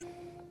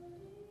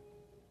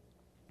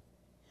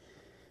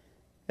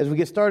As we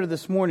get started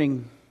this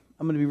morning,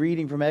 I'm going to be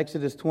reading from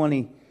Exodus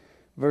 20,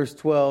 verse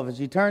 12. As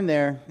you turn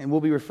there, and we'll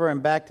be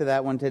referring back to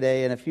that one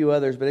today and a few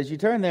others, but as you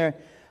turn there,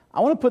 I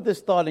want to put this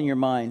thought in your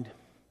mind.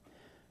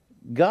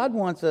 God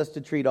wants us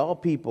to treat all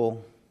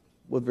people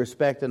with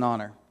respect and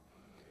honor.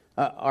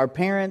 Our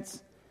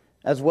parents,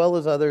 as well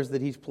as others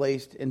that He's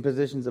placed in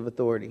positions of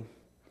authority.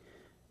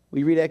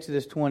 We read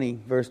Exodus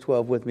 20, verse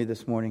 12 with me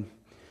this morning.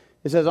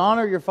 It says,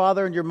 "Honor your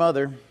father and your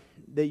mother,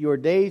 that your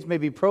days may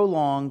be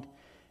prolonged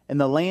in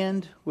the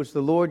land which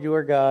the Lord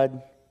your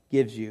God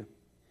gives you."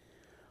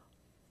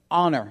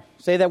 Honor.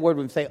 Say that word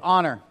with me. Say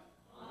honor.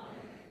 Honor.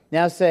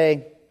 Now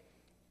say,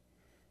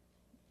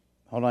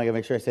 hold on, I got to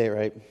make sure I say it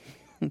right.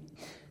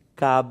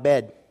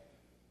 Kabed.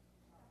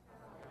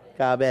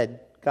 Kabed.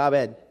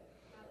 Kabed.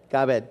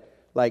 Kabed.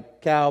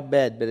 Like cow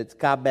bed, but it's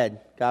kabed.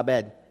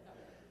 Kabed. All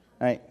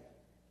right.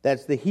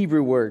 That's the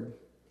Hebrew word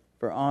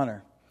for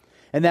honor.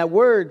 And that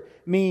word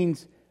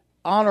means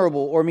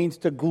honorable or means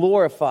to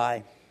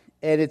glorify.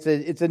 And it's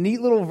a neat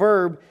little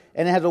verb,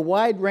 and it has a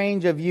wide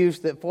range of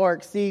use that far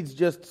exceeds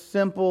just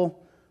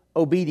simple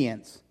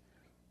obedience.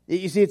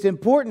 You see, it's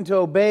important to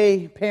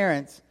obey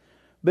parents,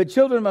 but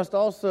children must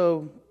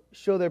also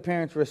show their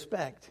parents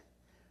respect,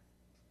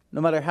 no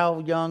matter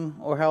how young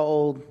or how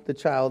old the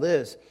child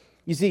is.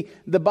 You see,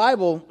 the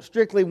Bible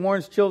strictly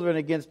warns children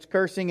against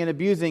cursing and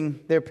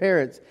abusing their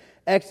parents.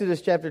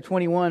 Exodus chapter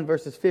 21,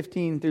 verses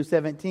 15 through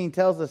 17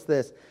 tells us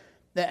this.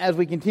 As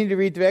we continue to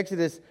read through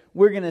Exodus,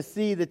 we're going to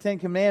see the Ten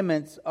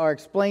Commandments are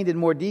explained in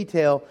more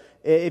detail.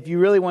 If you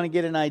really want to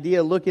get an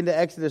idea, look into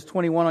Exodus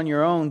 21 on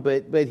your own.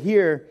 But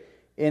here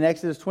in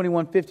Exodus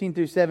 21, 15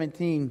 through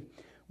 17,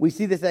 we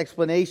see this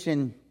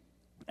explanation.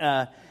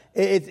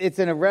 It's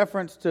in a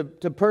reference to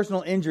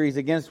personal injuries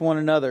against one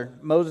another.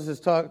 Moses is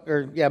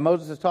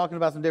talking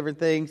about some different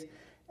things,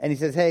 and he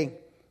says, "Hey,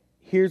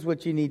 here's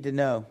what you need to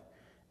know."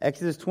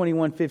 Exodus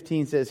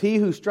 21:15 says, "He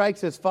who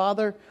strikes his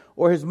father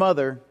or his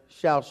mother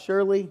shall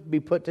surely be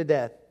put to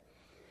death.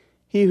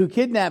 He who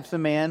kidnaps a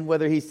man,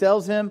 whether he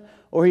sells him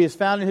or he is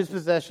found in his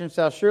possession,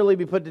 shall surely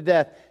be put to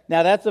death."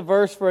 Now that's a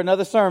verse for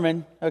another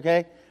sermon,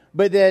 okay?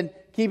 But then,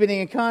 keeping it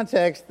in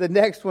context, the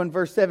next one,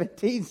 verse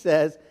 17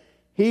 says,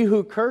 "He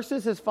who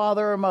curses his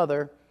father or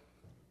mother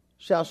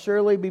shall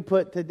surely be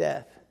put to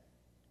death."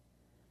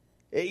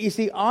 You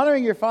see,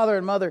 honoring your father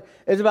and mother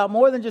is about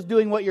more than just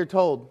doing what you're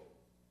told.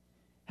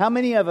 How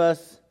many of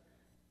us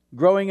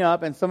growing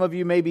up, and some of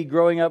you may be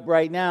growing up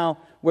right now,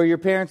 where your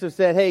parents have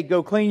said, "Hey,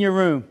 go clean your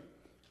room."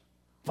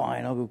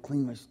 Fine, I'll go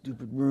clean my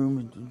stupid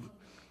room.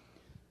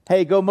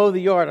 "Hey, go mow the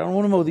yard." "I don't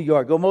want to mow the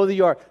yard." "Go mow the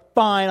yard."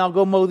 "Fine, I'll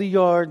go mow the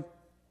yard."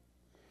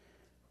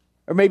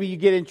 Or maybe you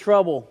get in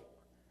trouble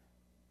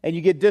and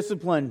you get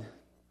disciplined.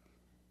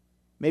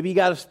 Maybe you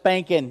got a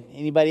spanking.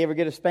 Anybody ever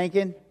get a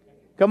spanking?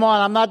 Come on,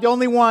 I'm not the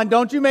only one.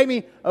 Don't you make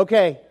me...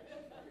 Okay.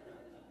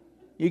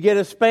 You get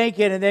a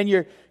spanking, and then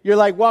you're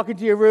like walking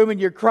to your room and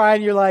you're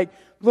crying. You're like,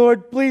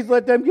 "Lord, please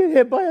let them get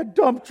hit by a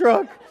dump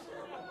truck."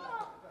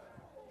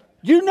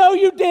 You know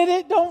you did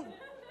it. Don't.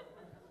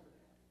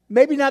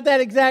 Maybe not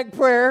that exact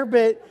prayer,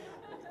 but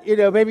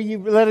maybe you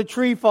let a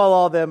tree fall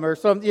on them or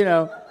something.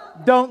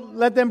 Don't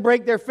let them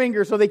break their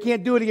finger so they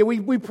can't do it again.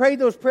 We prayed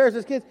those prayers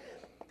as kids.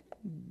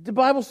 The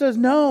Bible says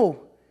no.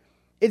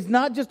 It's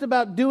not just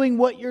about doing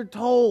what you're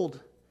told.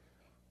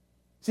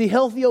 See,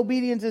 healthy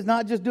obedience is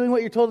not just doing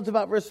what you're told. It's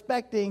about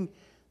respecting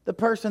the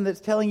person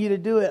that's telling you to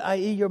do it,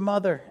 i.e. your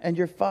mother and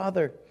your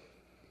father.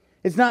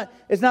 It's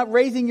not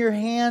raising your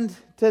hand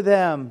to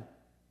them.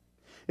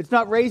 It's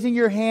not raising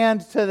your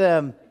hand to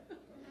them.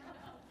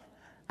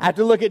 I have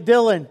to look at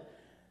Dylan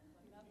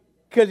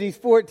because he's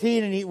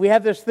 14 and we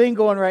have this thing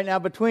going right now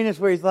between us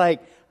where he's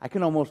like, "I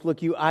can almost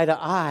look you eye to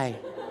eye."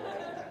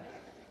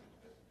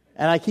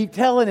 And I keep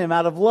telling him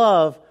out of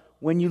love,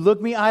 "When you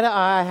look me eye to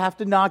eye, I have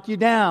to knock you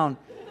down."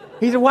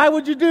 He said, "Why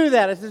would you do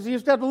that?" I said, "You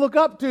just have to look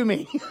up to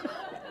me."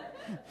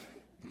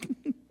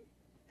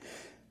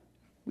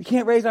 We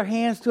can't raise our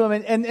hands to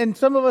him. And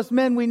some of us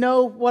men, we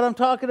know what I'm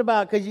talking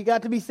about because you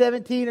got to be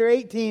 17 or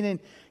 18 and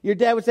your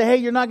dad would say, "Hey,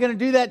 you're not going to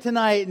do that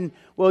tonight." And,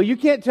 "Well, you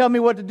can't tell me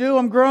what to do.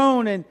 I'm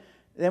grown." And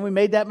then we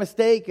made that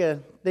mistake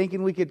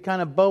thinking we could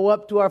kind of bow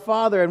up to our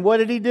father. And what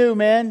did he do,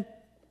 man?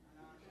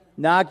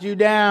 Knocked you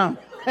down.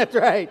 That's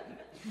right.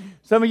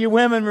 Some of you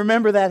women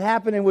remember that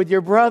happening with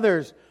your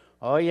brothers.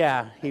 Oh,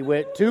 yeah, he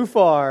went too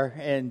far,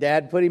 and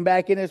Dad put him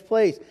back in his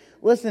place.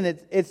 Listen,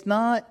 it's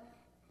not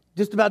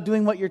just about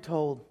doing what you're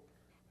told.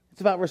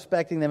 It's about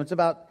respecting them. It's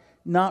about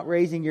not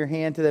raising your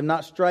hand to them,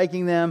 not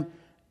striking them,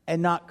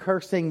 and not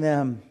cursing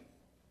them.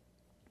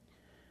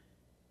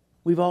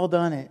 We've all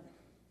done it.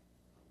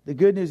 The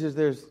good news is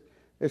there's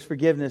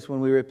forgiveness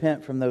when we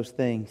repent from those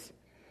things.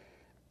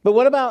 But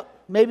what about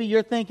maybe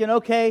you're thinking,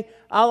 "Okay,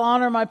 I'll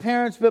honor my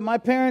parents, but my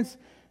parents,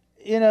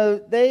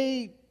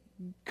 they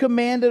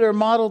commanded or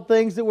modeled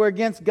things that were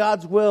against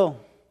God's will.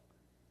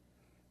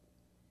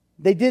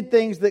 They did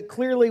things that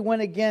clearly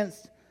went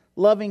against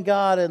loving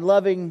God and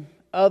loving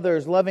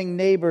others, loving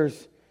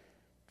neighbors.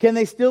 Can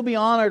they still be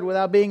honored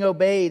without being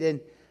obeyed?"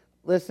 And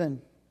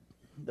listen,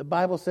 the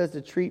Bible says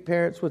to treat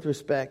parents with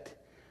respect.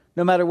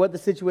 no matter what the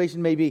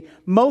situation may be.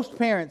 Most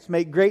parents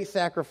make great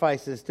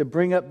sacrifices to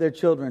bring up their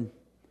children.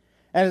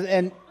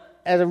 And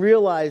as I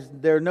realize,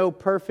 there are no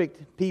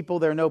perfect people,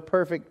 there are no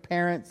perfect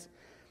parents.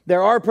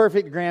 There are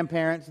perfect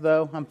grandparents,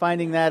 though. I'm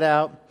finding that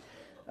out.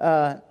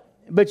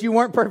 But you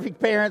weren't perfect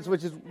parents,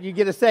 which is, you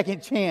get a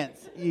second chance.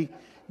 You'd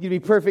be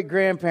perfect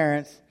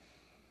grandparents.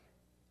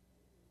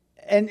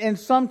 And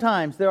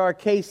sometimes there are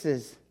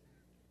cases,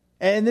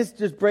 and this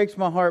just breaks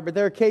my heart, but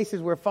there are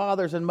cases where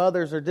fathers and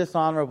mothers are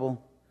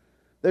dishonorable.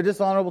 They're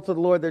dishonorable to the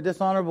Lord. They're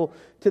dishonorable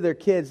to their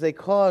kids. They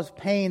cause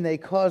pain. They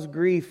cause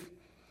grief.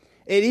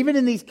 And even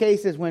in these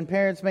cases when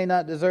parents may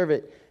not deserve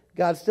it,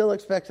 God still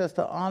expects us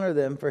to honor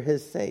them for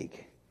His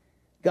sake.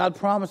 God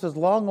promises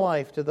long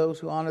life to those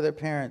who honor their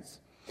parents.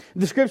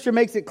 The Scripture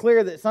makes it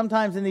clear that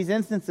sometimes in these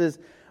instances,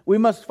 we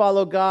must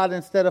follow God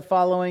instead of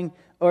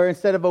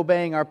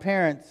obeying our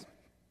parents.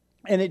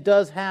 And it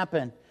does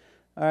happen.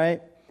 All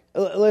right?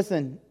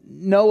 Listen,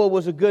 Noah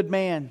was a good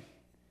man.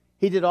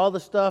 He did all the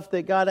stuff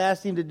that God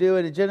asked him to do.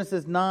 And in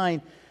Genesis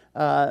 9,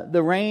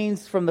 the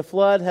rains from the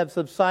flood have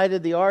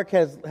subsided. The ark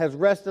has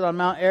rested on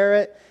Mount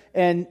Ararat.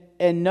 And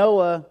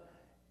Noah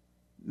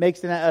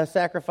makes a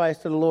sacrifice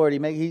to the Lord.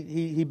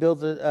 He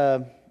builds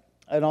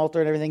an altar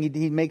and everything.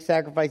 He makes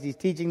sacrifice. He's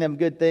teaching them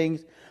good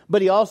things.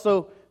 But he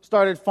also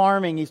started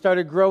farming. He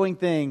started growing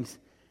things.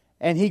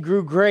 And he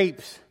grew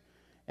grapes.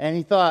 And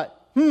he thought,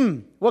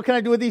 what can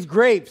I do with these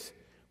grapes?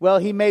 Well,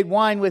 he made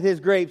wine with his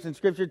grapes. And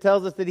Scripture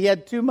tells us that he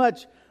had too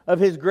much of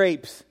his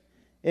grapes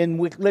in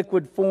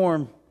liquid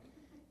form.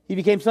 He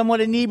became somewhat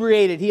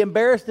inebriated. He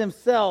embarrassed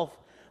himself.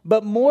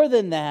 But more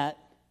than that,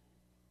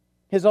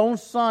 his own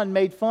son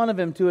made fun of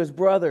him to his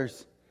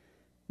brothers.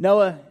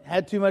 Noah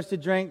had too much to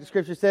drink. The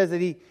Scripture says that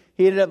he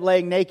ended up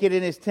laying naked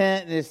in his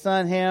tent, and his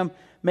son Ham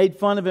made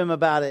fun of him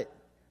about it.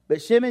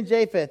 But Shem and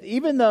Japheth,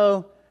 even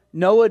though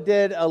Noah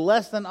did a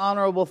less than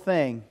honorable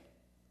thing,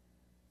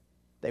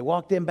 they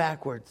walked in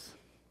backwards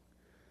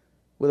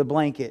with a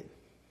blanket.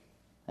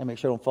 I make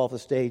sure I don't fall off the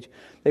stage.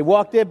 They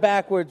walked in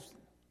backwards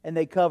and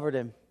they covered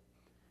him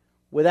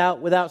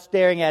without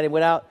staring at him,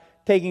 without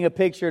taking a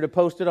picture to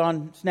post it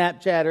on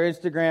Snapchat or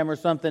Instagram or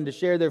something to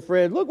share their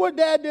friends. Look what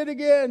Dad did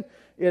again.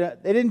 They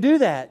didn't do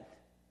that.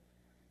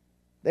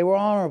 They were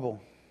honorable.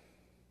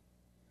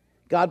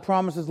 God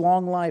promises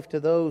long life to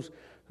those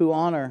who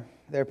honor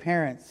their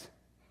parents,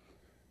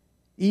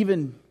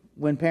 even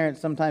when parents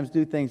sometimes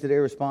do things that are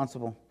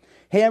irresponsible.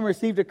 Ham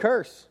received a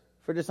curse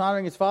for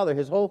dishonoring his father.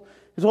 His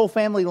whole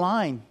family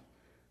line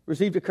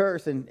received a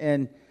curse.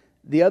 And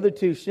the other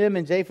two, Shem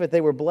and Japheth,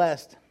 they were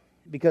blessed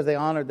because they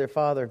honored their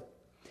father.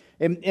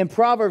 In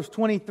Proverbs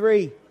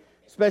 23,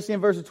 especially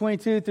in verses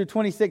 22 through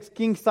 26,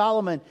 King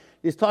Solomon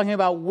is talking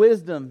about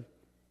wisdom.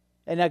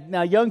 And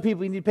now young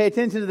people, you need to pay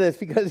attention to this,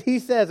 because he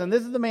says, and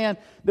this is the man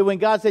that when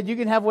God said, you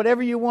can have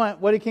whatever you want,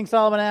 what did King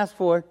Solomon ask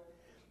for?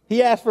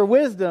 He asked for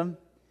wisdom.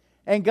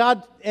 And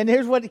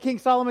here's what King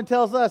Solomon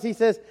tells us. He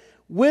says,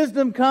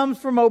 wisdom comes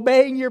from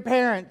obeying your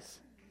parents.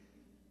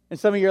 And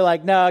some of you are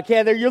like, no, I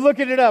can't. You're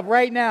looking it up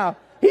right now.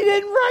 He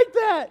didn't write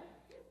that.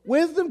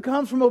 Wisdom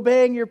comes from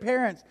obeying your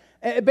parents.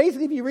 And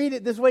basically, if you read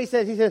it this way, he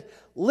says,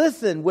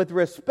 listen with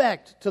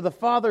respect to the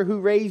father who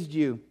raised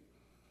you.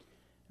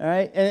 All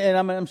right? And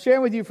I'm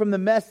sharing with you from the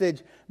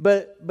Message,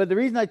 but the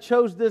reason I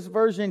chose this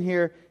version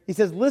here, he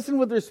says, listen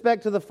with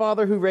respect to the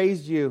father who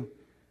raised you.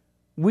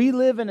 We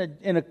live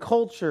in a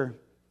culture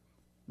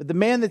that the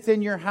man that's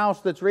in your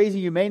house that's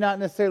raising you may not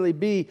necessarily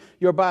be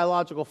your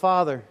biological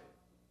father,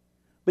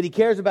 but he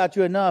cares about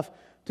you enough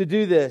to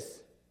do this.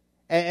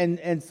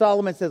 And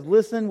Solomon says,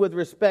 listen with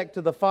respect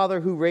to the father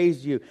who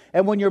raised you.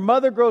 And when your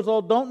mother grows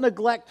old, don't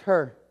neglect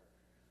her.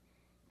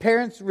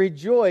 Parents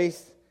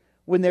rejoice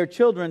when their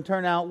children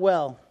turn out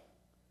well.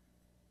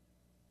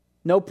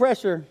 No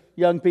pressure,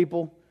 young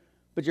people,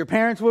 but your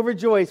parents will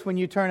rejoice when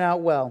you turn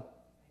out well.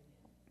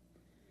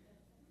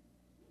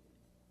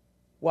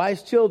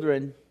 Wise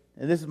children,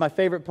 and this is my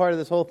favorite part of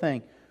this whole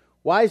thing,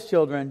 wise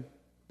children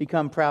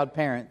become proud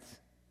parents.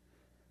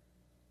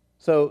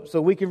 So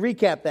we can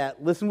recap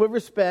that. Listen with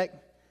respect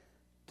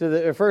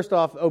to first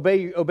off,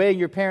 obeying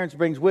your parents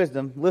brings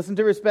wisdom. Listen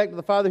to respect to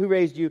the father who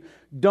raised you.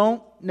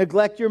 Don't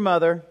neglect your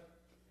mother.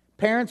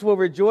 Parents will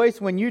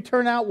rejoice when you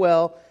turn out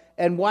well,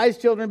 and wise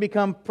children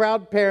become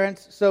proud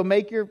parents. So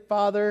make your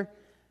father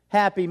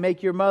happy,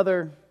 make your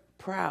mother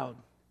proud.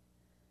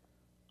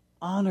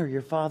 Honor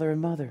your father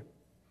and mother.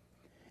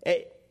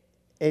 And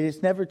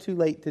it's never too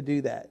late to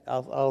do that.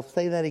 I'll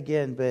say that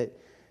again, but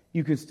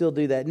you can still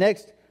do that.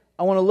 Next,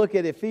 I want to look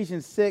at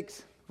Ephesians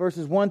 6,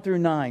 verses 1 through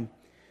 9.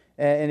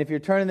 And if you're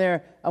turning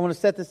there, I want to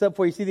set this up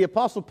for you. See, the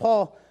Apostle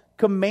Paul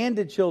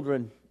commanded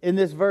children in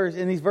these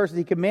verses.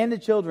 He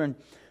commanded children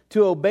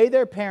to obey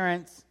their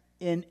parents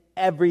in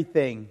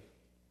everything.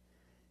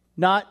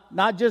 Not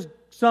just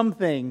some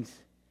things,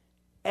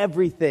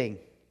 everything.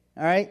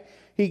 All right?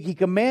 He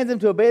commands them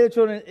to obey their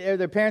children,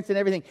 their parents in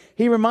everything.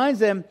 He reminds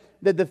them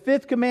that the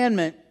fifth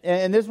commandment,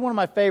 and this is one of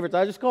my favorites,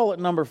 I just call it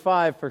number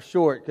 5 for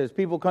short, because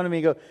people come to me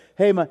and go,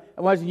 hey,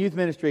 I was in youth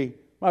ministry.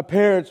 My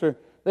parents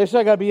they say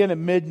I got to be in at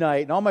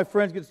midnight, and all my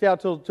friends get to stay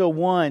out till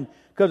 1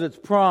 because it's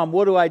prom.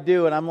 What do I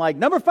do? And I'm like,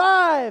 number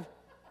 5.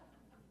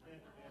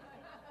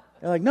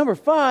 They're like, number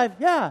 5?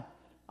 Yeah.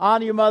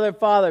 Honor your mother and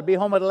father. Be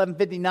home at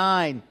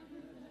 11:59.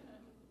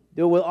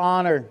 Do it with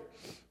honor.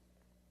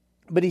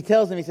 But he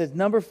tells them, he says,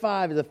 number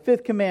 5 is the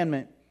 5th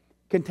commandment,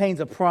 contains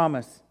a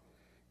promise.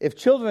 If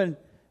children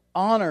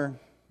honor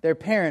their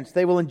parents,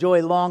 they will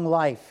enjoy long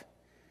life.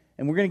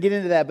 And we're going to get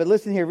into that. But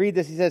listen here, read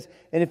this. He says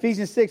in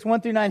Ephesians 6,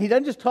 1-9, he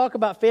doesn't just talk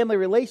about family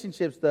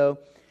relationships, though.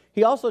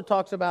 He also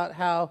talks about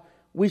how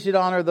we should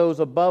honor those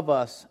above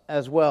us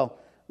as well.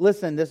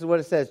 Listen, this is what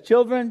it says.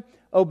 Children,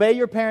 obey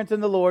your parents in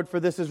the Lord,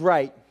 for this is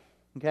right.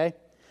 Okay?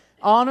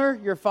 Honor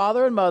your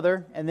father and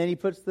mother, and then he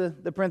puts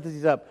the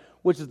parentheses up,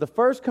 which is the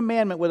first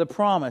commandment with a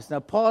promise. Now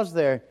pause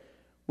there.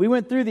 We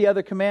went through the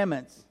other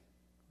commandments.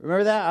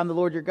 Remember that? I'm the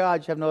Lord your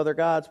God. You have no other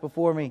gods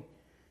before me. You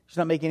should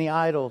not make any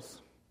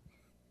idols.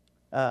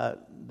 The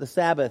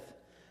Sabbath.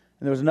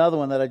 And there was another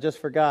one that I just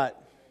forgot.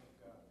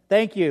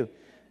 Thank you.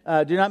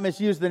 Do not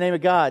misuse the name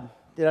of God.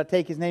 Do not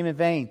take his name in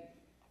vain.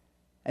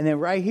 And then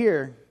right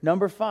here,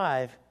 number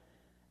 5,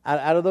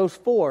 out of those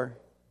 4,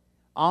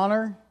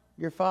 honor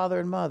your father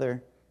and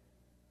mother,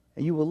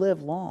 and you will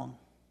live long,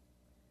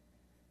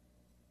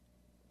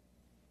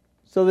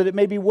 so that it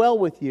may be well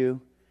with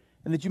you,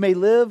 and that you may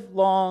live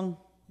long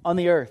on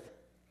the earth.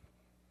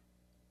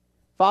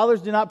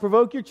 Fathers, do not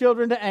provoke your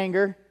children to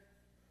anger,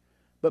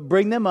 but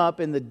bring them up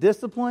in the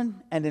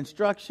discipline and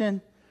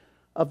instruction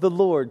of the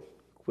Lord.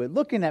 Quit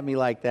looking at me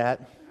like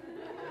that.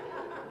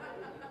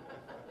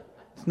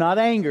 It's not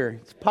anger.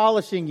 It's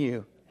polishing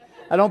you.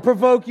 I don't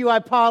provoke you, I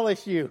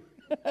polish you.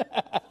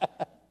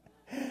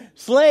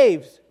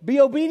 Slaves, be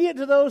obedient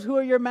to those who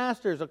are your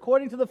masters,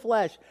 according to the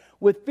flesh,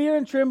 with fear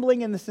and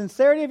trembling in the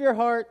sincerity of your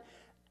heart,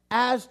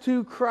 as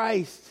to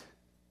Christ.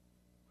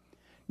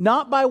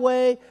 Not by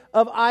way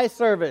of eye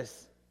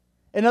service.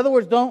 In other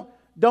words, don't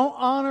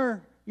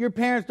honor your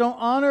parents, don't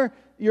honor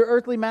your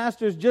earthly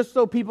masters just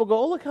so people go,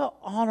 oh, look how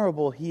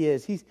honorable he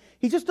is.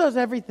 He just does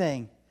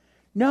everything.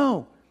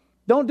 No,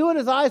 don't do it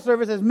as eye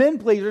service, as men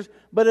pleasers,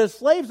 but as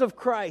slaves of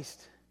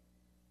Christ.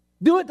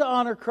 Do it to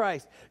honor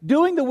Christ.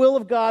 Doing the will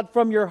of God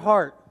from your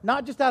heart,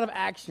 not just out of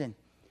action.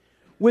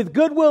 With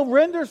goodwill,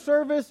 render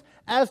service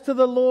as to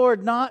the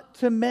Lord, not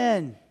to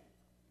men.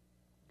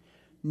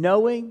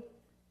 Knowing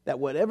that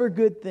whatever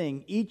good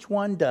thing each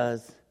one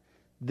does,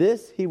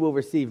 this he will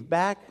receive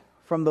back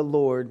from the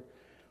Lord,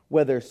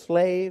 whether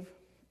slave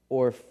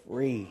or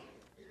free.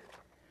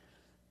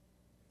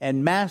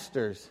 And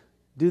masters,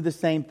 do the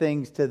same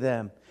things to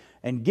them.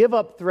 And give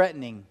up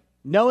threatening,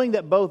 knowing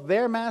that both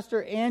their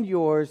master and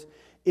yours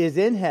is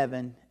in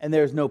heaven, and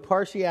there is no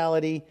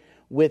partiality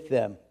with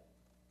them.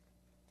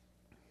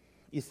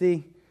 You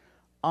see,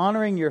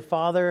 honoring your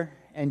father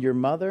and your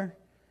mother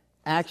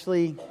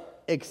actually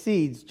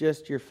exceeds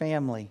just your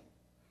family.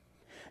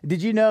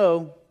 Did you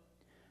know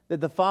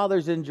that the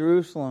fathers in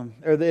Jerusalem,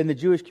 or in the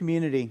Jewish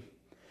community,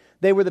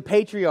 they were the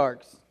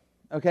patriarchs,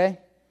 okay?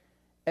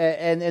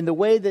 And the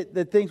way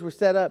that things were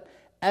set up,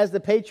 as the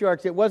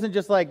patriarchs, it wasn't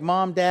just like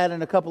mom, dad,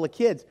 and a couple of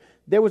kids.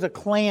 There was a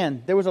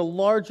clan. There was a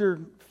larger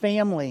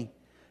family.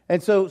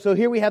 And so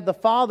here we have the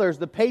fathers,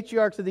 the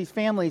patriarchs of these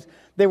families.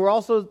 They were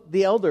also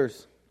the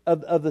elders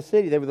of the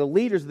city. They were the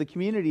leaders of the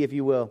community, if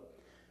you will.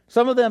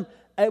 Some of them,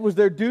 it was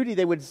their duty.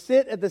 They would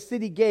sit at the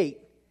city gate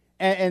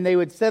and they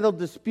would settle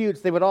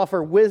disputes. They would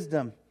offer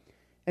wisdom.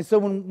 And so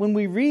when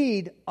we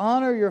read,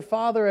 honor your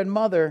father and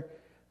mother,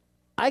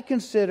 I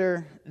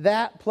consider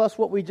that plus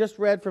what we just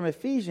read from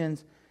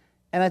Ephesians,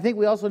 and I think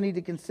we also need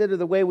to consider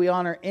the way we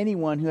honor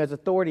anyone who has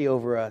authority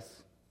over us.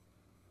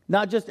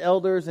 Not just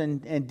elders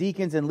and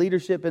deacons and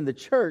leadership in the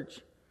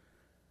church,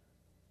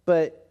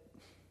 but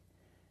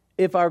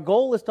if our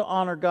goal is to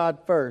honor God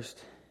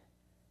first,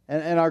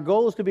 and our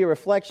goal is to be a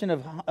reflection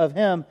of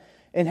Him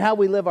in how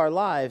we live our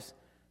lives,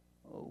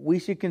 we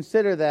should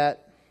consider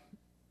that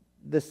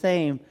the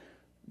same,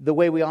 the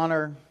way we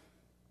honor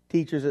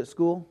teachers at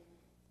school,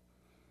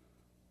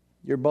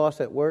 your boss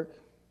at work,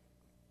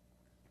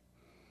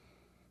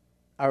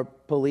 our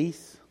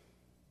police,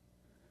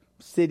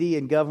 city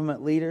and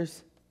government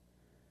leaders,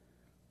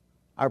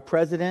 our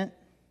president,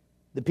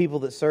 the people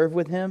that serve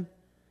with him.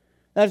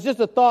 Now, it's just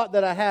a thought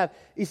that I have.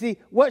 You see,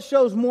 what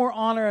shows more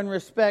honor and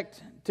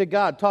respect to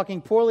God?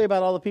 Talking poorly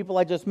about all the people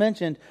I just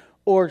mentioned,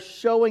 or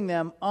showing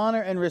them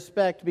honor and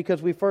respect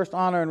because we first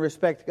honor and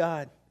respect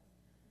God?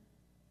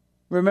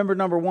 Remember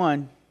number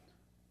one.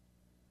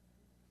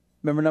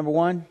 Remember number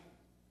one?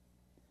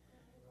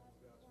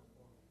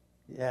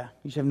 Yeah,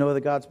 you should have no other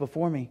gods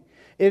before me.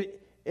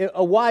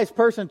 A wise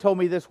person told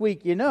me this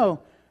week,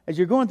 as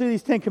you're going through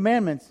these 10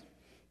 commandments,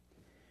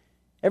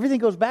 everything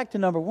goes back to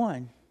number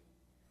one.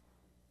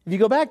 If you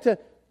go back to,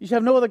 you should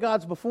have no other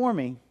gods before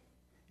me,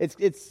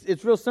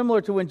 it's real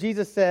similar to when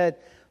Jesus said,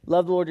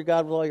 love the Lord your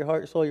God with all your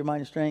heart, your soul, your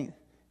mind, and strength,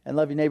 and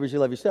love your neighbors, you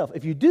love yourself.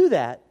 If you do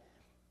that,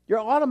 you're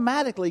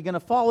automatically going to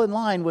fall in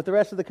line with the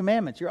rest of the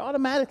commandments. You're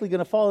automatically going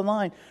to fall in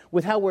line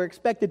with how we're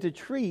expected to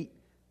treat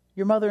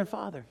your mother and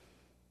father.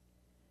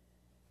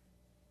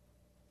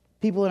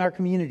 people in our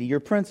community, your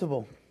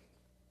principal.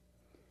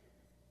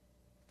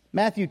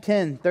 Matthew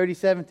 10,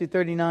 37 through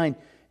 39.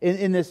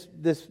 In this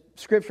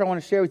scripture I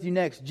want to share with you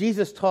next,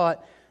 Jesus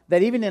taught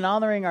that even in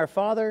honoring our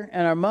father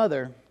and our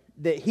mother,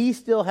 that he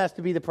still has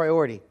to be the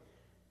priority.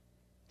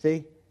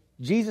 See?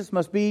 Jesus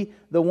must be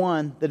the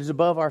one that is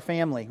above our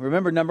family.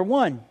 Remember, number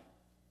one,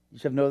 you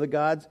shall know the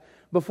gods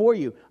before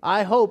you.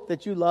 I hope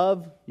that you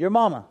love your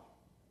mama.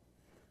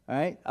 All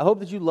right? I hope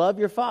that you love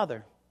your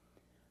father.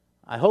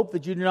 I hope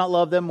that you do not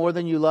love them more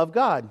than you love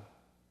God.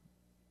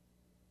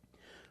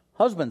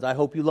 Husbands, I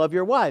hope you love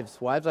your wives.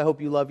 Wives, I hope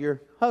you love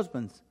your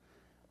husbands.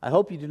 I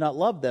hope you do not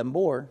love them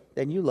more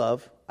than you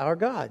love our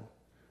God.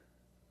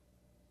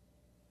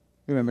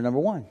 Remember, number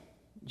one,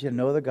 you shall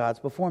know the gods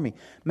before me.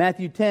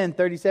 Matthew 10,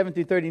 37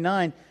 through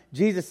 39,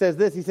 Jesus says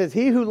this. He says,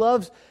 he who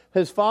loves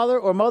his father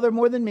or mother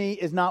more than me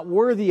is not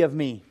worthy of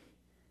me.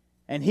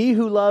 And he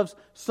who loves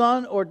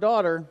son or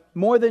daughter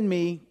more than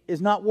me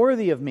is not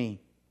worthy of me.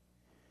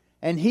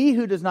 And he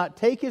who does not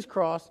take his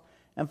cross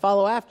and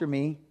follow after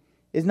me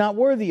is not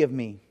worthy of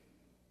me.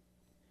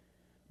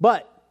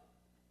 But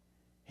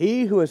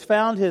he who has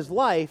found his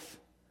life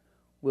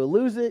will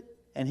lose it,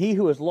 and he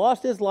who has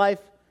lost his life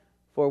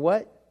for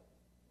what?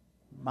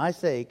 My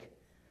sake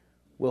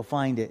will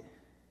find it.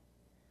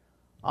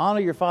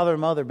 Honor your father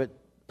and mother, but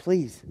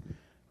please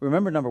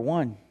remember number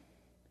one.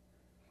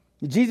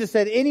 Jesus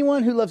said,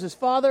 anyone who loves his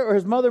father or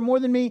his mother more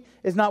than me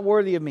is not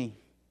worthy of me.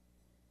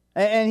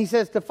 And he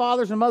says to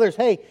fathers and mothers,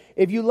 hey,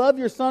 if you love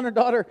your son or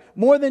daughter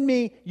more than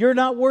me, you're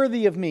not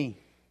worthy of me.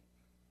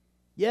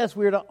 Yes,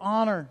 we are to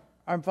honor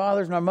our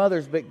fathers and our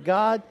mothers, but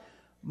God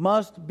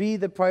must be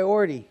the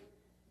priority.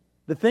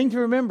 The thing to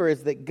remember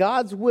is that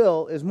God's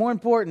will is more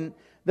important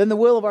than the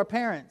will of our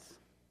parents.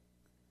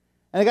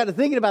 And I got to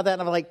thinking about that,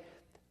 and I'm like,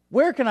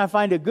 where can I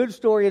find a good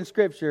story in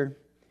Scripture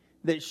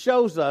that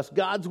shows us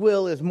God's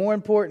will is more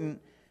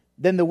important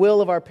than the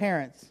will of our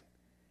parents?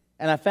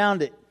 And I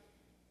found it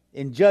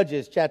in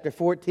Judges chapter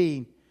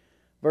 14,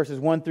 verses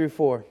 1 through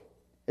 4.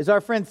 It's our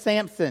friend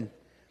Samson.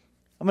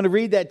 I'm going to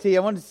read that to you. I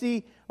want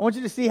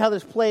you to see how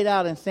this played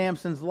out in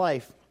Samson's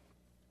life.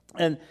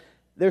 And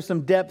there's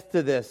some depth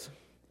to this.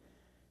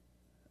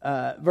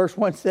 Verse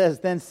 1 says,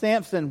 then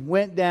Samson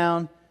went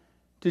down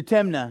to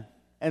Timnah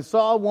and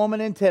saw a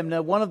woman in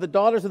Timnah, one of the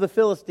daughters of the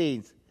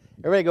Philistines.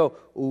 Everybody go,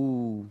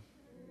 ooh.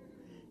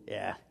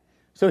 Yeah.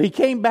 So he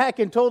came back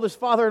and told his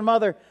father and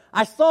mother,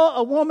 I saw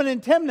a woman in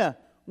Timnah,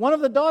 one of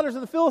the daughters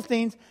of the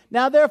Philistines.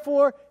 Now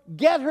therefore,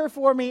 get her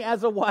for me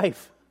as a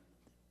wife.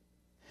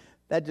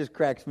 That just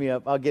cracks me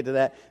up. I'll get to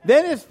that.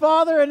 Then his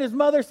father and his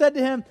mother said to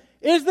him,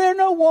 is there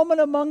no woman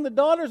among the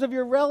daughters of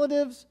your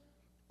relatives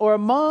or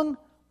among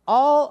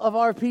all of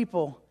our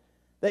people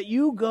that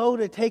you go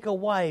to take a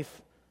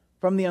wife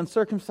from the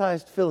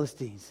uncircumcised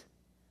Philistines?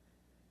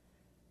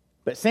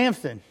 But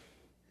Samson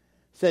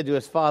said to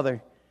his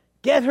father,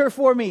 get her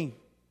for me.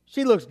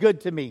 She looks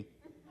good to me.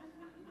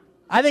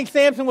 I think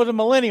Samson was a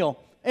millennial.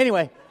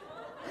 Anyway,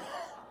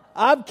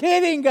 I'm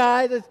kidding,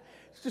 guys. It's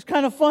just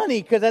kind of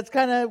funny because that's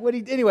kind of what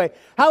he did. Anyway,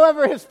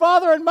 however, his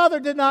father and mother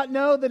did not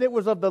know that it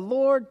was of the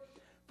Lord,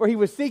 for he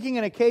was seeking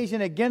an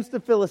occasion against the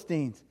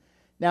Philistines.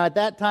 Now, at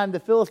that time, the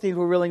Philistines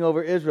were ruling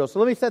over Israel. So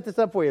let me set this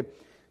up for you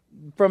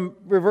from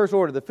reverse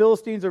order. The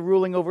Philistines are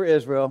ruling over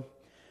Israel.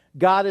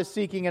 God is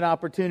seeking an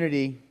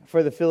opportunity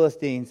for the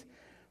Philistines.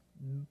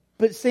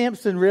 But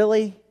Samson,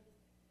 really?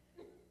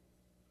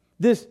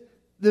 This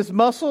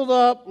muscled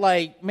up,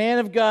 like, man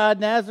of God,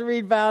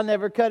 Nazarene vow,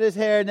 never cut his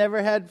hair,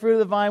 never had fruit of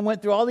the vine,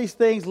 went through all these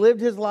things,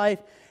 lived his life,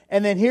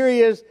 and then here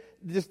he is,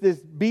 just this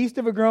beast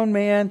of a grown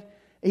man.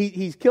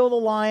 He's killed a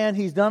lion.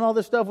 He's done all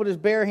this stuff with his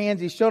bare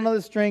hands. He's shown all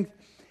this strength.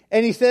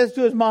 And he says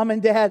to his mom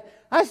and dad,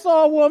 I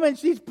saw a woman.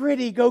 She's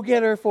pretty. Go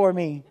get her for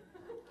me.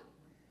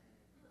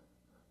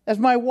 That's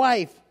my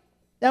wife.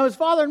 Now, his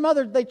father and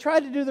mother, they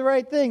tried to do the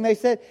right thing.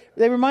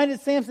 They reminded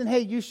Samson,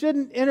 hey, you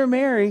shouldn't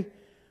intermarry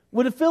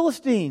with the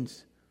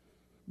Philistines.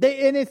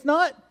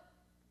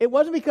 It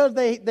wasn't because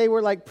they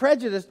were like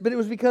prejudiced, but it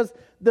was because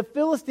the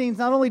Philistines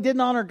not only didn't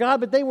honor God,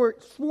 but they were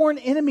sworn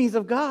enemies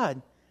of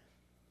God.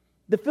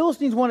 The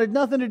Philistines wanted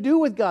nothing to do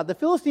with God. The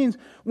Philistines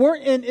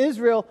weren't in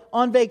Israel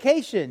on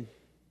vacation.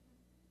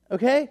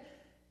 Okay?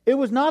 It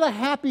was not a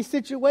happy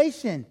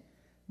situation.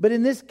 But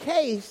in this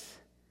case,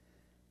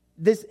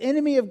 this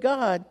enemy of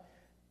God,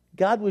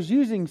 God was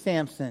using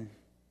Samson.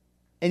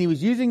 And he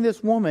was using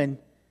this woman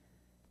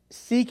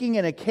seeking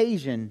an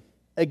occasion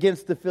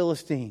against the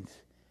Philistines.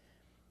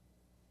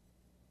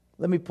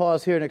 Let me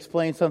pause here and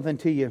explain something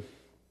to you.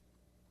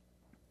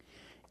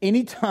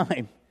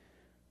 Anytime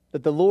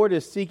that the Lord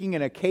is seeking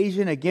an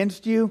occasion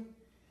against you,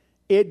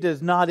 it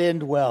does not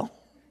end well.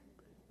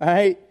 All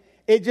right?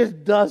 It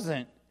just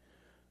doesn't.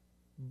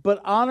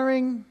 But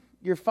honoring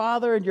your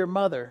father and your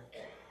mother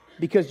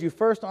because you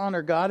first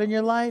honor God in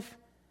your life,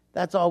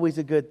 that's always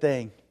a good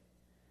thing.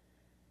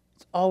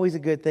 It's always a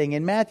good thing.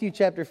 In Matthew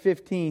chapter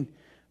 15,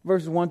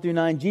 verses 1 through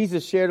 9,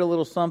 Jesus shared a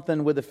little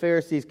something with the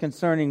Pharisees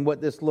concerning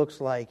what this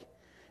looks like.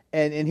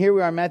 And here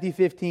we are in Matthew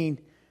 15.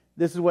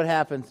 This is what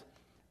happens.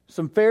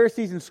 Some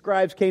Pharisees and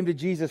scribes came to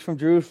Jesus from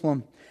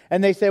Jerusalem,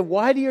 And they said,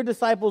 "Why do your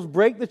disciples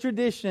break the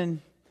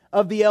tradition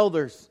of the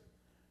elders?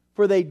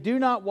 For they do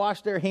not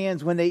wash their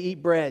hands when they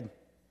eat bread."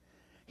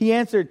 He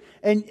answered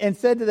and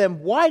said to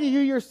them, "Why do you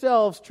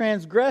yourselves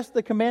transgress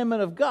the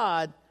commandment of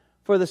God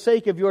for the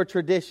sake of your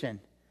tradition?"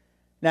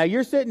 Now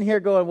you're sitting here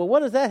going, "Well,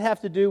 what does that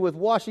have to do with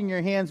washing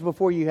your hands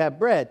before you have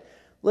bread?"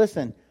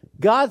 Listen,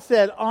 God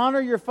said,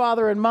 "Honor your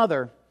father and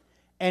mother,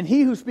 and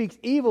he who speaks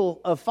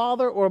evil of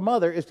father or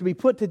mother is to be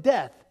put to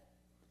death.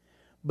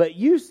 But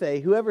you say,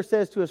 whoever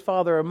says to his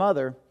father or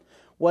mother,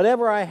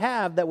 'Whatever I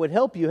have that would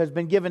help you has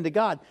been given to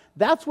God.'"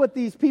 That's what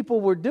these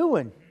people were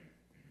doing.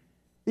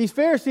 These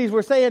Pharisees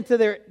were saying to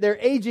their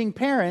aging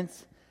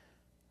parents,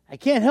 "I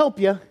can't help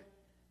you.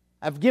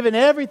 I've given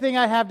everything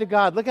I have to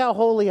God. Look how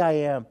holy I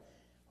am.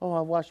 Oh,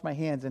 I'll wash my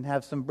hands and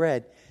have some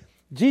bread."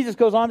 Jesus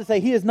goes on to say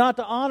he is not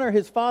to honor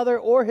his father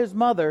or his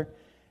mother,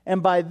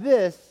 and by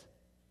this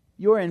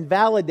you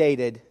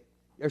invalidated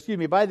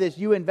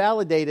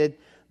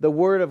the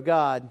word of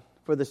God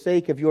for the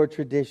sake of your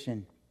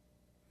tradition.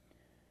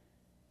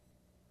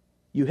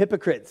 You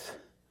hypocrites,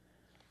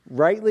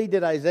 rightly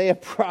did Isaiah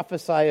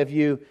prophesy of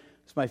you.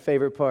 It's my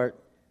favorite part.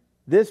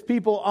 "This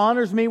people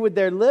honors me with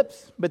their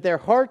lips, but their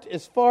heart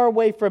is far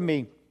away from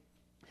me.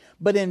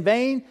 But in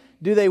vain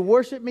do they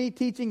worship me,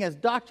 teaching as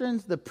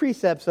doctrines the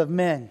precepts of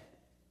men."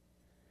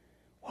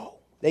 Whoa.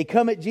 They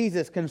come at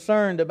Jesus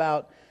concerned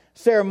about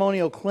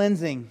ceremonial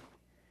cleansing.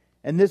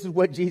 And this is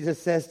what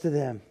Jesus says to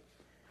them.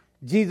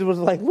 Jesus was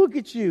like, "Look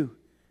at you.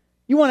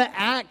 You want to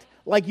act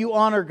like you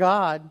honor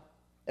God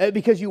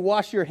because you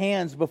wash your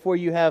hands before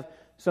you have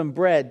some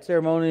bread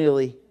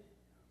ceremonially.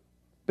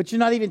 But you're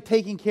not even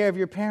taking care of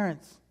your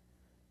parents."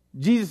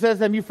 Jesus says to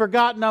them, "You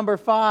forgot number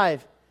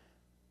 5.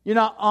 You're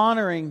not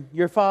honoring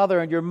your father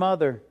and your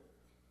mother.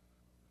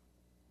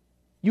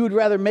 You would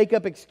rather make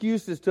up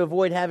excuses to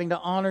avoid having to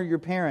honor your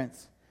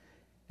parents."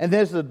 And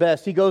this is the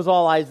best. He goes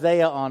all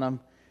Isaiah on them.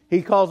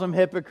 He calls them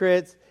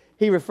hypocrites.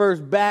 He refers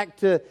back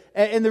to...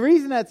 And the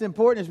reason that's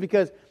important is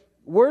because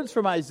words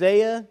from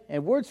Isaiah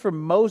and words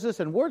from Moses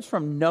and words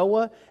from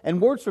Noah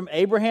and words from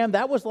Abraham,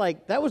 that was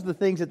the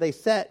things that they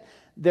set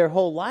their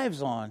whole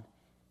lives on.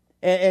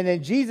 And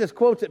then Jesus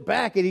quotes it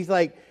back and he's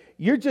like,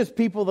 "You're just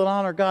people that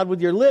honor God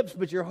with your lips,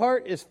 but your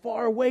heart is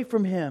far away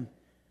from Him.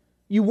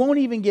 You won't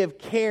even give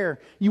care.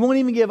 You won't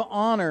even give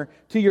honor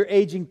to your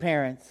aging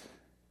parents."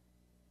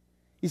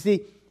 You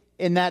see,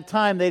 in that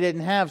time, they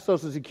didn't have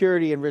Social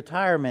Security and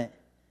retirement.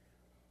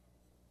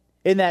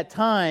 In that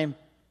time,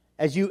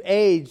 as you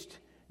aged,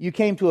 you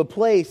came to a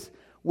place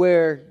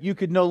where you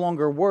could no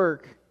longer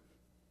work.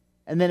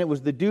 And then it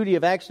was the duty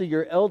of actually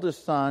your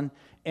eldest son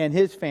and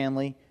his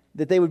family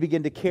that they would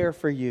begin to care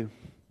for you.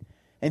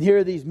 And here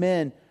are these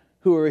men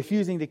who are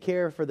refusing to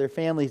care for their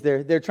families.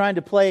 They're trying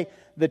to play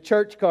the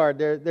church card.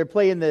 They're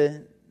playing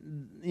the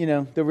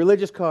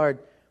religious card.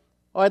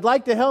 "Oh, I'd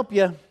like to help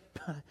you.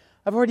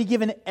 I've already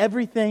given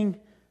everything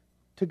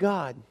to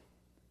God."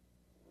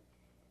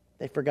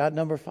 They forgot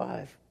number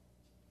 5.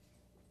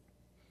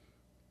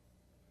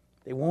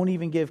 They won't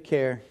even give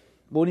care,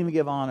 won't even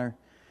give honor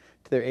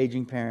to their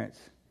aging parents.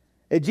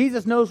 And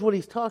Jesus knows what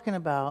He's talking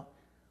about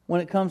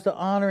when it comes to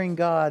honoring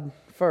God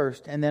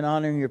first and then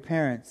honoring your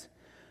parents.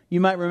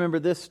 You might remember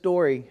this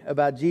story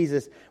about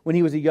Jesus when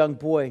He was a young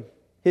boy.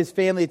 His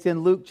family, it's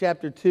in Luke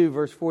chapter 2,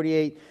 verse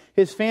 48.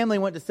 His family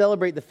went to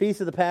celebrate the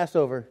feast of the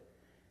Passover.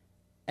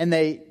 And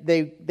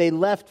they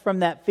left from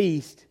that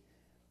feast,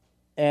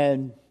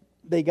 and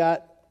they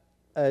got,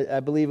 I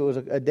believe it was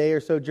a day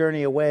or so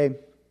journey away,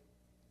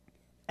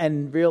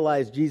 and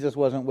realized Jesus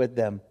wasn't with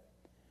them.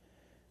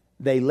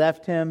 They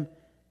left Him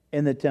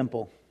in the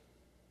temple.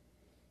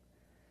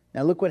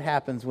 Now look what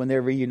happens when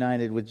they're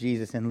reunited with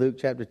Jesus in Luke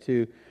chapter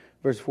 2,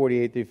 verse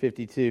 48 through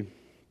 52.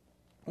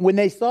 When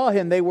they saw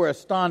Him, they were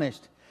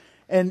astonished.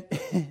 And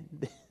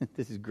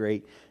this is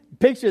great.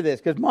 Picture this,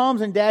 because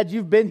moms and dads,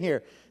 you've been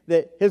here.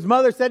 That his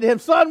mother said to him,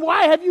 "Son,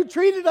 why have you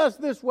treated us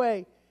this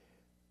way?"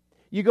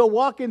 You go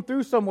walking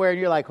through somewhere and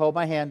you're like, "Hold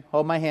my hand,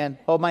 hold my hand,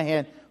 hold my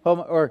hand,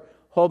 or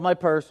hold my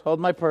purse, hold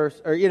my purse."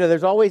 Or,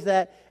 there's always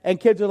that. And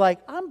kids are like,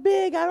 "I'm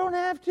big, I don't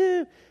have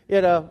to."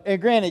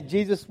 And granted,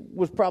 Jesus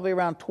was probably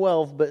around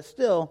 12, but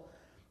still,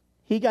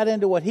 he got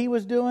into what he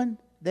was doing.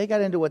 They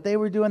got into what they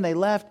were doing. They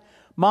left.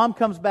 Mom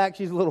comes back.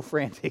 She's a little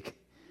frantic.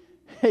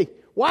 "Hey,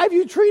 why have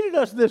you treated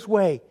us this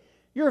way?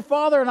 Your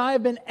father and I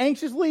have been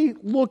anxiously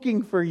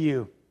looking for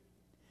you."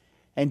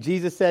 And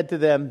Jesus said to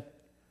them,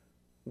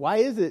 "Why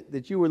is it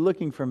that you were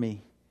looking for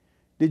me?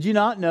 Did you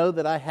not know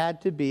that I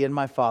had to be in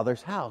my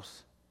Father's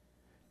house?"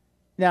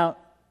 Now,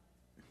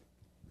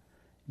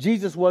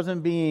 Jesus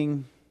wasn't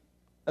being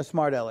a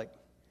smart aleck.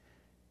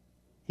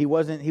 He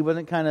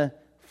wasn't kind of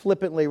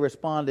flippantly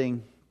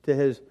responding to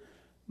his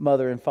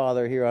mother and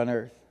father here on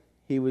earth.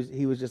 He was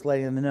just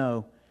letting them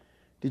know,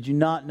 "Did you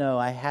not know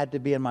I had to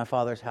be in my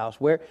Father's house?"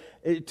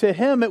 To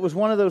him, it was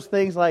one of those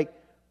things like,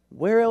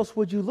 where else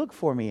would you look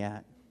for me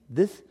at?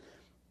 This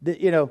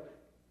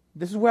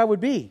is where I would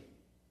be.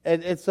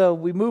 And so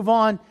we move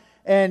on,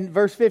 and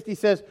verse 50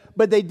 says,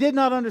 "But they did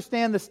not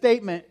understand the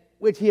statement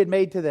which He had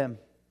made to them."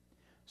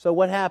 So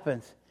what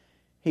happens?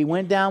 He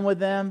went down with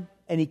them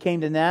and he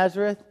came to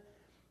Nazareth.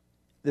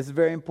 This is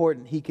very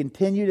important. He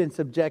continued in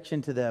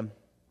subjection to them.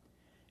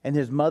 And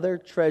his mother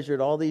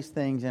treasured all these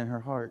things in her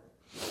heart.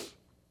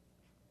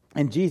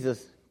 And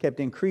Jesus kept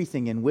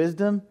increasing in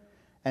wisdom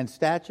and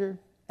stature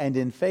and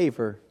in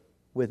favor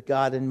with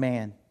God and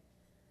man.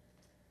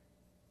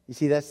 You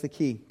see, that's the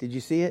key. Did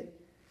you see it?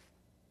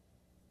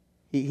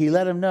 He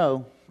let him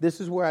know, this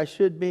is where I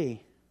should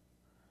be.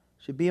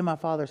 Should be in my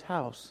Father's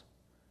house.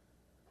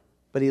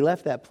 But he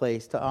left that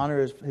place to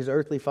honor his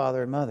earthly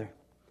father and mother.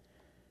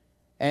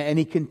 And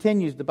he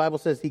continues, the Bible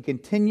says, he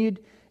continued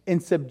in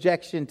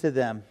subjection to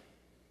them.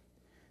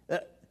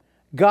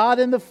 God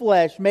in the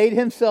flesh made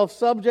himself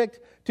subject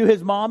to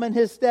his mom and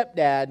his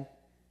stepdad.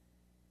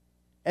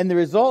 And the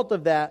result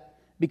of that,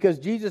 because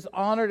Jesus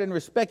honored and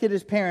respected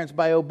his parents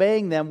by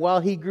obeying them while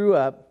he grew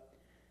up,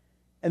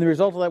 and the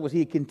result of that was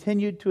he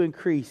continued to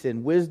increase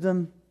in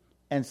wisdom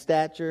and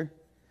stature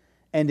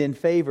and in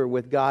favor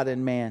with God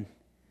and man.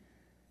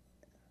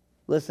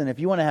 Listen, if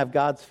you want to have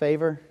God's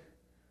favor,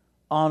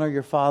 honor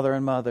your father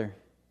and mother.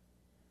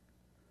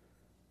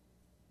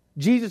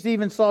 Jesus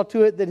even saw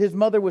to it that his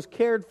mother was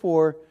cared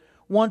for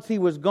once he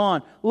was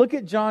gone. Look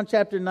at John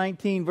chapter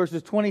 19,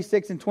 verses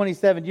 26 and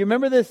 27. Do you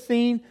remember this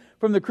scene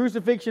from the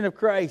crucifixion of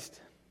Christ?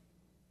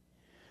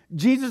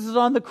 Jesus is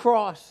on the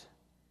cross.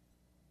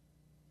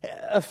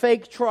 A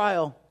fake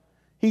trial.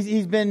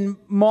 He's been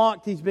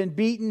mocked. He's been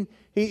beaten.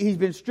 He's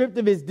been stripped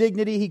of his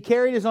dignity. He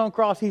carried his own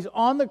cross. He's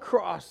on the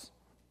cross.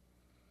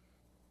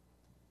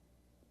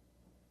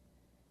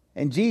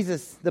 And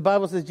Jesus, the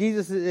Bible says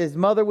Jesus, his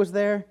mother was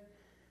there.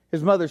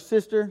 His mother's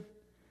sister,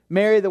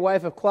 Mary, the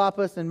wife of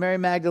Clopas, and Mary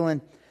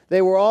Magdalene.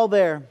 They were all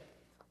there.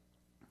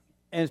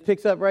 And it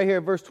picks up right here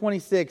at verse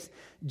 26.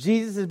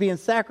 Jesus is being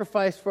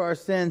sacrificed for our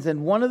sins.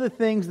 And one of the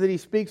things that he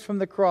speaks from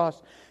the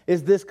cross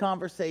is this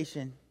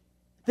conversation.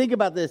 Think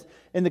about this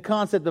in the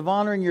concept of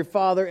honoring your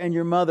father and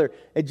your mother.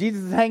 And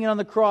Jesus is hanging on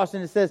the cross,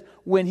 and it says,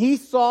 when he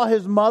saw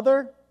his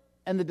mother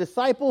and the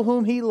disciple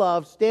whom he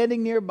loved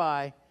standing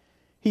nearby,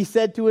 he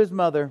said to his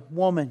mother,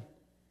 "Woman,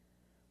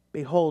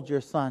 behold your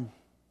son."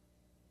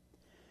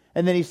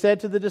 And then he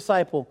said to the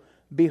disciple,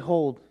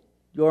 "Behold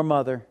your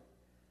mother."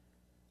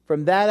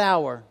 From that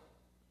hour,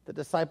 the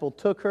disciple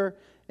took her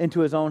into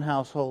his own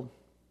household.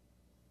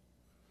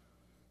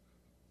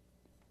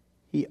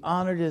 He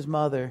honored his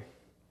mother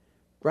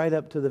right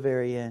up to the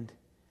very end.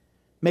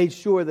 Made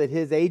sure that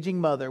his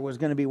aging mother was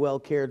going to be well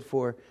cared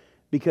for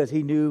because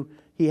he knew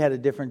he had a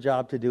different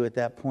job to do at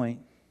that point.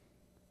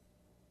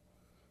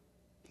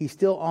 He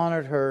still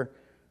honored her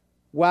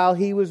while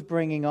he was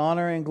bringing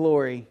honor and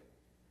glory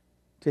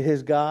to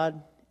his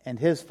God and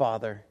his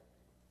Father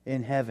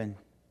in heaven.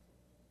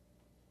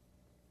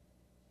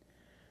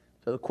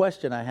 So the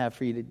question I have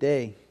for you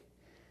today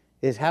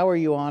is, how are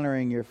you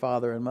honoring your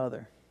father and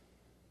mother?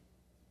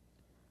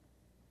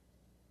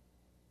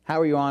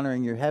 How are you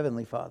honoring your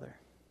heavenly Father?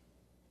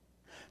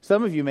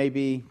 Some of you may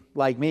be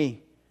like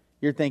me.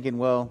 You're thinking,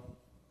 well,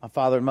 my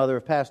father and mother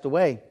have passed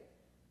away.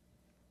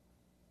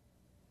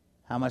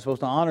 How am I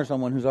supposed to honor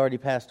someone who's already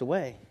passed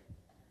away?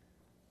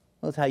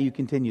 Well, it's how you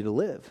continue to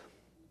live.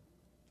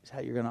 It's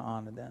how you're going to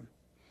honor them.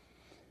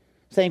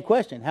 Same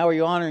question. How are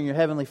you honoring your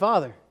heavenly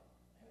Father?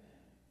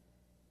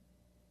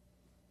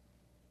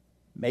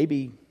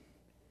 Maybe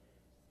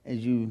as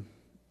you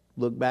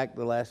look back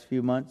the last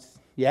few months,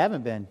 you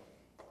haven't been.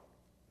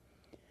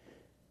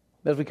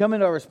 But as we come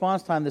into our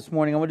response time this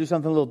morning, I want to do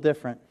something a little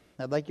different.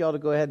 I'd like you all to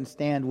go ahead and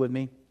stand with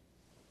me.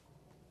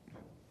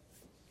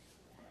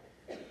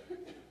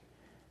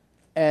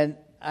 And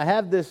I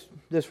have this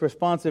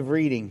responsive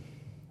reading.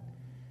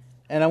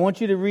 And I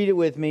want you to read it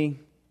with me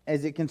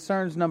as it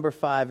concerns number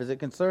 5, as it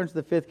concerns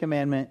the 5th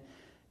commandment,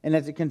 and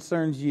as it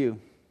concerns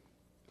you.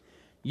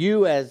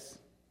 You as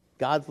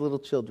God's little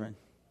children.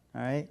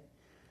 All right?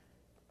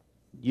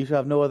 You shall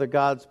have no other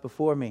gods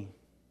before me.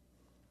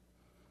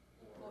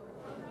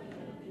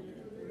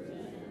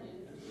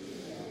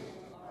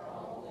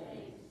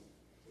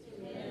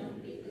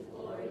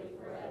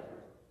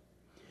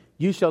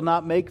 You shall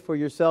not make for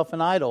yourself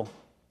an idol.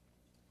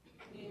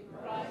 In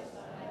Christ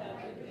I have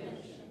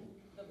redemption,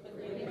 the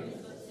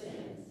forgiveness of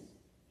sins.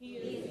 He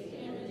is the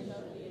image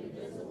of the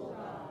invisible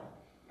God,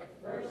 the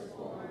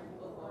firstborn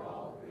over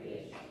all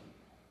creation.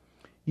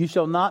 You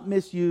shall not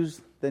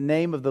misuse the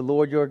name of the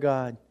Lord your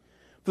God,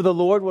 for the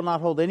Lord will not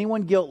hold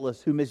anyone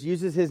guiltless who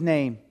misuses his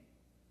name.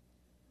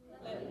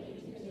 Let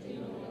me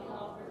continually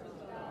offer to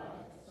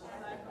God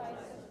sacrifice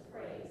of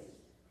praise,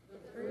 the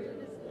fruit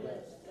of his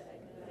lips that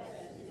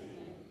confess his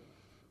name.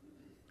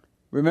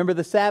 Remember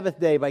the Sabbath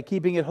day by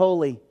keeping it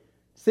holy.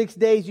 6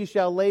 days you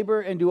shall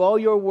labor and do all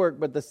your work,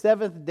 but the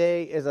 7th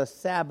day is a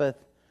Sabbath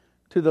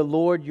to the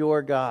Lord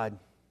your God.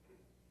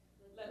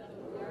 Let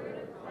the word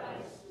of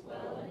Christ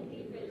dwell in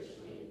me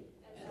richly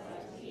as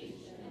I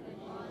teach and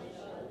admonish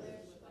others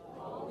with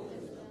all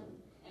wisdom,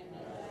 and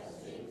as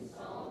I sing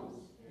psalms,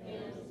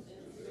 hymns,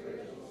 and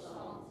spiritual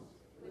songs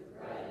with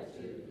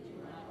gratitude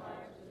in my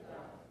heart to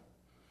God.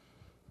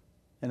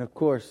 And of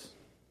course,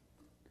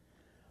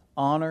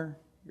 honor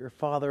your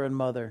father and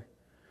mother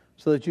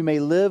so that you may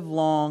live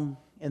long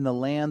in the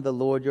land the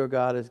Lord your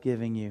God is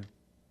giving you.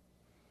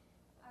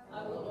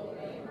 I will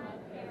obey my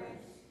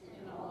parents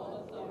in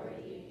all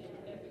authority and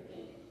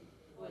everything,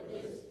 for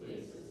this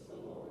pleases the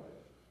Lord.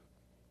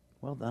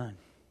 Well done.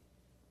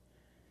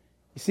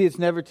 You see, it's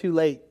never too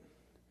late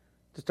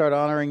to start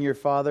honoring your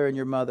father and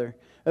your mother.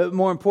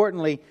 More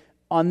importantly,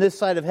 on this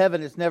side of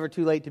heaven, it's never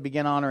too late to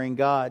begin honoring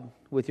God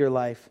with your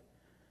life.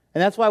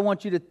 And that's why I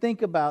want you to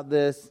think about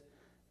this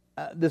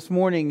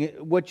morning,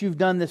 what you've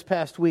done this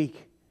past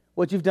week,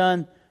 what you've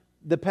done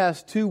the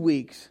past 2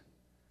 weeks.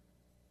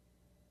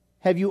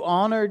 Have you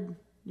honored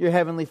your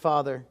Heavenly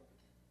Father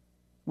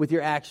with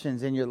your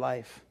actions in your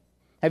life?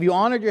 Have you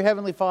honored your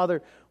Heavenly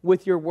Father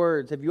with your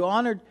words? Have you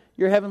honored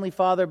your Heavenly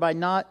Father by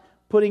not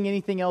putting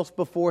anything else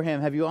before Him?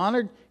 Have you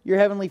honored your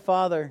Heavenly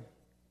Father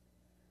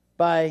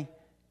by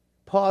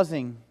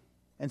pausing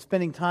and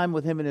spending time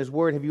with Him in His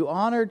Word? Have you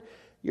honored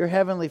your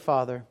Heavenly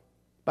Father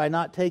by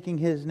not taking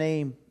His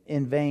name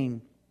in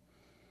vain?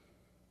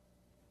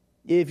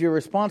 If your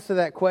response to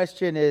that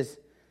question is,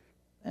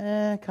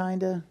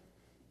 kinda,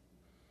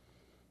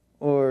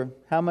 or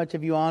how much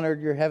have you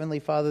honored your Heavenly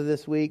Father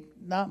this week?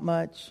 Not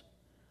much.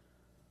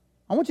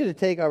 I want you to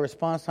take our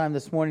response time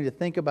this morning to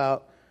think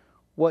about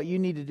what you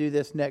need to do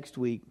this next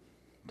week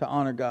to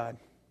honor God.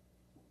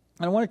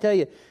 And I want to tell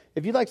you,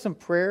 if you'd like some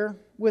prayer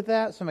with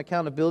that, some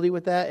accountability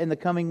with that in the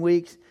coming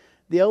weeks,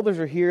 the elders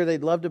are here.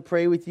 They'd love to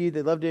pray with you.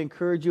 They'd love to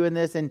encourage you in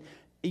this. And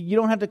you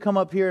don't have to come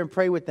up here and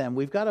pray with them.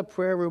 We've got a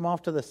prayer room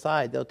off to the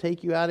side. They'll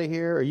take you out of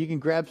here, or you can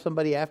grab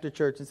somebody after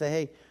church and say,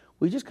 hey,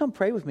 will you just come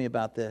pray with me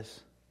about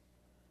this?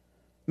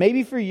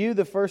 Maybe for you,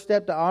 the first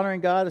step to honoring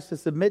God is to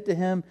submit to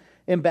Him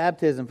in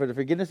baptism for the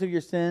forgiveness of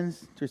your sins,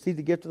 to receive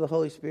the gift of the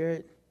Holy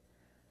Spirit.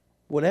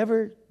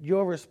 Whatever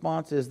your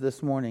response is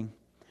this morning,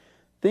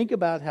 think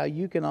about how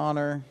you can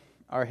honor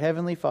our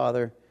Heavenly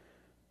Father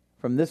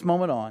from this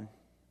moment on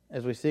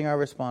as we sing our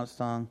response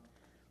song,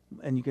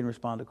 and you can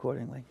respond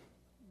accordingly.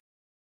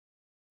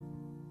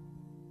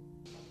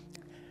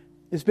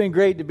 It's been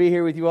great to be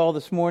here with you all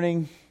this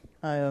morning.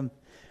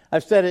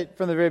 I've said it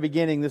from the very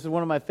beginning. This is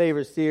one of my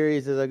favorite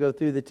series as I go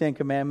through the Ten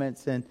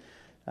Commandments, and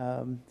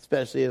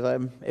especially as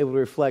I'm able to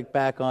reflect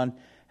back on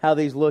how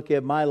these look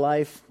at my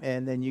life,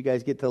 and then you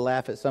guys get to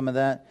laugh at some of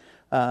that.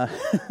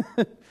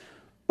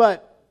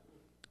 But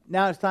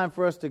now it's time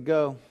for us to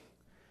go.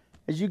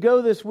 As you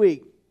go this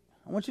week,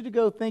 I want you to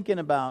go thinking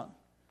about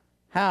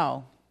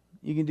how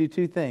you can do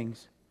 2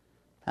 things.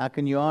 How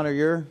can you honor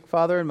your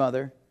father and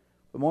mother?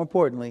 But more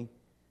importantly,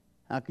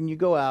 how can you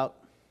go out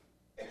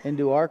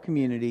into our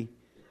community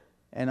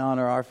and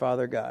honor our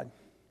Father God?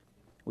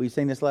 Will you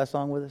sing this last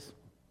song with us?